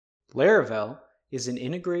Laravel is an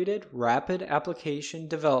integrated, rapid application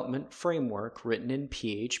development framework written in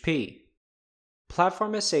PHP.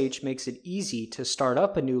 Platform.sh makes it easy to start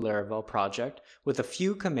up a new Laravel project with a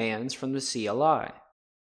few commands from the CLI.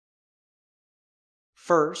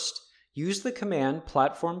 First, use the command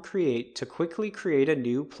platform create to quickly create a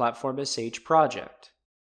new Platform.sh project.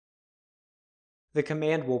 The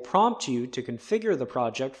command will prompt you to configure the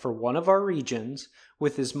project for one of our regions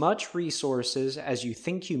with as much resources as you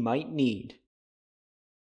think you might need.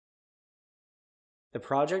 The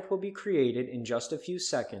project will be created in just a few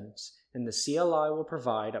seconds, and the CLI will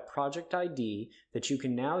provide a project ID that you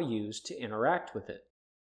can now use to interact with it.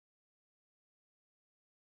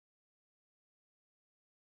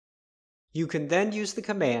 You can then use the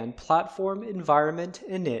command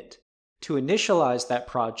platform.app.yaml to initialize that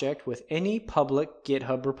project with any public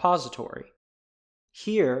GitHub repository.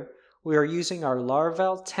 Here, we are using our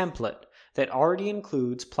Laravel template that already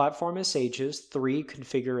includes Platform.sh's 3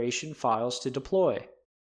 configuration files to deploy.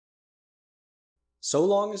 So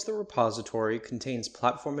long as the repository contains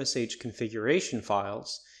Platform.sh configuration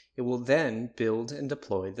files, it will then build and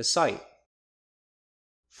deploy the site.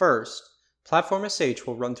 First, Platform.sh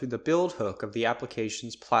will run through the build hook of the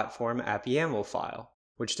application's platform.app.yaml file,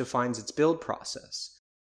 which defines its build process.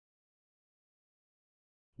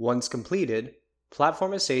 Once completed,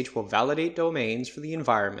 Platform.sh will validate domains for the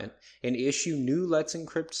environment and issue new Let's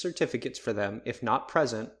Encrypt certificates for them if not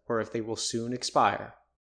present or if they will soon expire.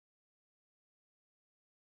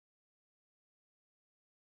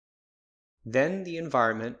 Then the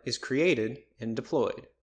environment is created and deployed.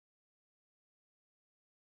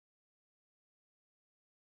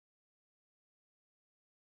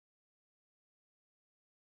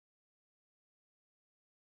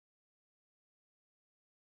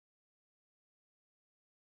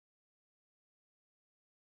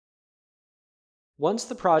 Once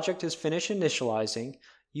the project is finished initializing,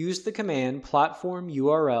 use the command platform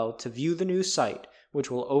URL to view the new site,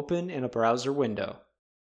 which will open in a browser window.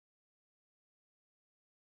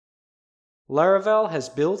 Laravel has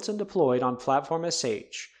built and deployed on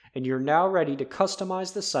Platform.sh, and you're now ready to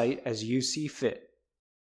customize the site as you see fit.